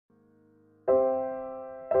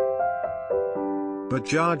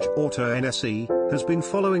Bajaj Auto NSE has been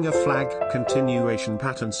following a flag continuation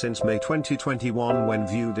pattern since May 2021 when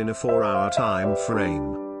viewed in a 4-hour time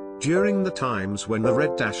frame. During the times when the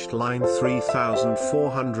red dashed line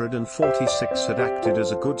 3,446 had acted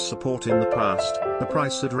as a good support in the past, the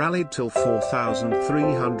price had rallied till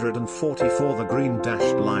 4,344. The green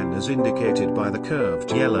dashed line is indicated by the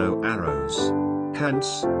curved yellow arrows.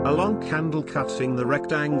 Hence, a long candle cutting the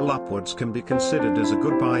rectangle upwards can be considered as a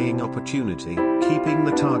good buying opportunity, keeping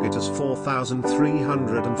the target as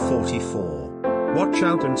 4,344. Watch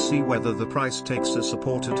out and see whether the price takes a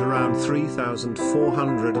support at around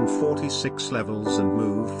 3,446 levels and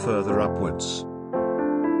move further upwards.